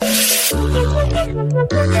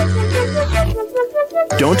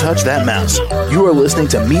Don't touch that mouse. You are listening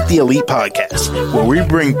to Meet the Elite Podcast, where we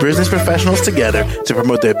bring business professionals together to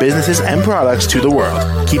promote their businesses and products to the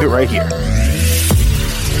world. Keep it right here.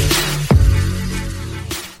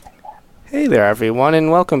 Hey there, everyone,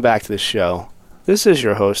 and welcome back to the show. This is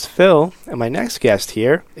your host, Phil, and my next guest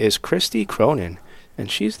here is Christie Cronin,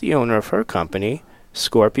 and she's the owner of her company,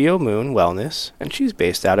 Scorpio Moon Wellness, and she's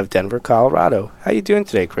based out of Denver, Colorado. How you doing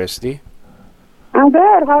today, Christie? I'm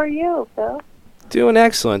good. How are you, Phil? Doing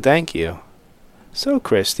excellent, thank you. So,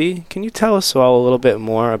 Christie, can you tell us all a little bit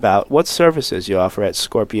more about what services you offer at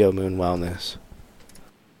Scorpio Moon Wellness?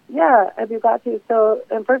 Yeah, I'd be glad to. So,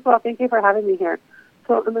 and first of all, thank you for having me here.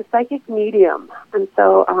 So, I'm a psychic medium, and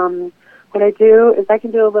so what I do is I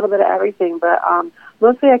can do a little bit of everything, but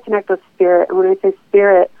mostly I connect with spirit. And when I say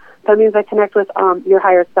spirit, that means I connect with your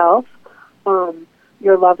higher self,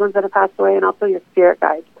 your loved ones that have passed away, and also your spirit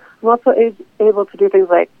guides. I'm also able to do things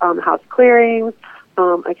like house clearings.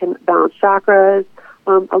 I can balance chakras,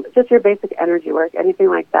 just your basic energy work, anything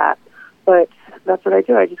like that. But that's what I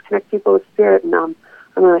do. I just connect people with spirit, and I'm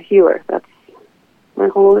a healer. That's my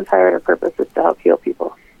whole entire purpose, is to help heal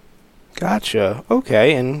people. Gotcha.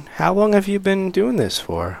 Okay, and how long have you been doing this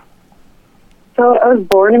for? So I was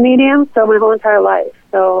born a medium, so my whole entire life.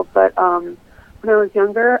 So, but when I was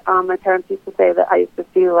younger, my parents used to say that I used to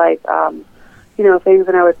see like, things,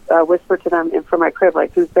 and I would whisper to them in from my crib,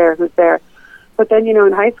 like, who's there, who's there? But then,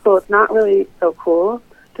 in high school, it's not really so cool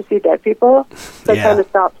to see dead people. So I kind of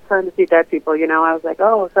stopped trying to see dead people, I was like,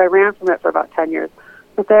 oh, so I ran from it for about 10 years.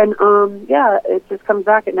 But then, it just comes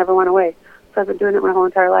back. It never went away. So I've been doing it my whole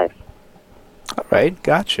entire life. All right,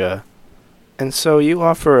 gotcha. And so you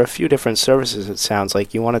offer a few different services, it sounds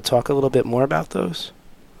like. You want to talk a little bit more about those?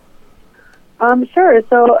 Sure.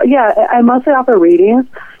 So, I mostly offer readings.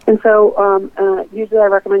 And so usually I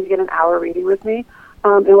recommend you get an hour reading with me.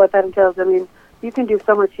 And what that entails, you can do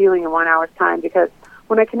so much healing in 1 hour's time, because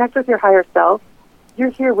when I connect with your higher self, you're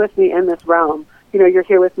here with me in this realm. You're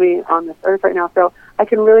here with me on this earth right now. So I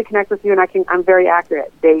can really connect with you, and I'm very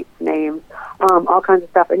accurate. Dates, names, all kinds of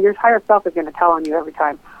stuff. And your higher self is going to tell on you every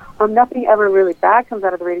time. Nothing ever really bad comes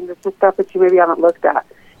out of the readings. It's just stuff that you maybe haven't looked at.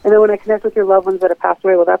 And then when I connect with your loved ones that have passed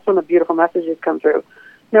away, well, that's when the beautiful messages come through.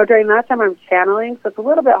 During that time I'm channeling, so it's a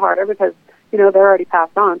little bit harder because, they're already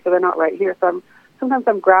passed on, so they're not right here. So sometimes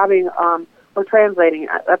I'm grabbing or translating.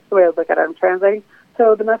 That's the way I look at it. I'm translating.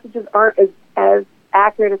 So the messages aren't as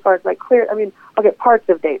accurate as far as, like, clear. I'll get parts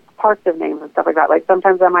of dates, parts of names and stuff like that. Like,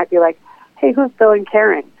 sometimes I might be like, hey, who's Bill and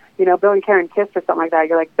Karen? Bill and Karen kissed or something like that.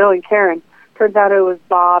 You're like, Bill and Karen. Turns out it was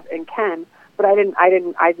Bob and Ken, but I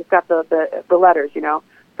just got the letters,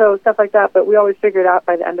 So stuff like that, but we always figure it out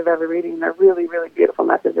by the end of every reading. They're really, really beautiful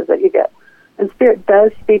messages that you get. And Spirit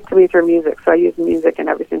does speak to me through music, so I use music in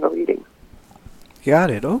every single reading.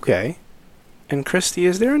 Got it, okay. And Christie,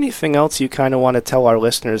 is there anything else you kind of want to tell our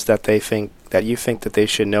listeners that you think that they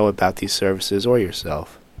should know about these services or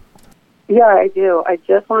yourself? Yeah, I do. I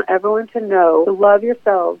just want everyone to know to love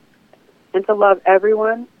yourselves and to love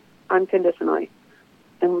everyone unconditionally.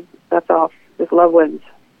 And that's all. Just love wins.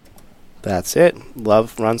 That's it.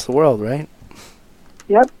 Love runs the world, right?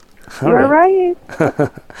 Yep. You're right.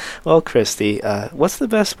 Well, Christie, what's the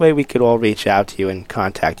best way we could all reach out to you and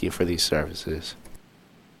contact you for these services?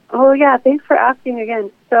 Oh, yeah. Thanks for asking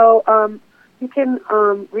again. So you can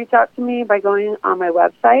reach out to me by going on my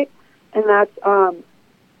website, and that's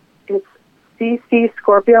it's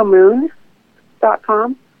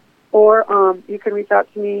ccscorpiomoon.com, or you can reach out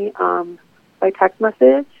to me by text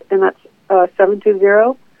message, and that's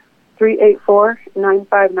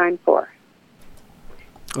 720-384-9594.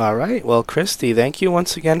 All right. Well, Christie, thank you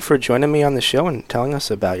once again for joining me on the show and telling us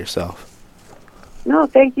about yourself. No,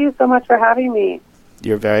 thank you so much for having me.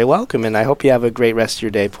 You're very welcome, and I hope you have a great rest of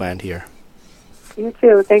your day planned here. You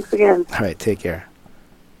too. Thanks again. All right. Take care.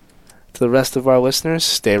 To the rest of our listeners,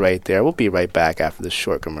 stay right there. We'll be right back after this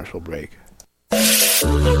short commercial break.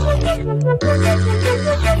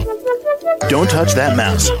 Don't touch that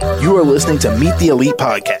mouse. You are listening to Meet the Elite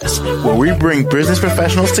Podcast, where we bring business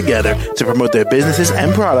professionals together to promote their businesses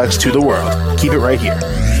and products to the world. Keep it right here.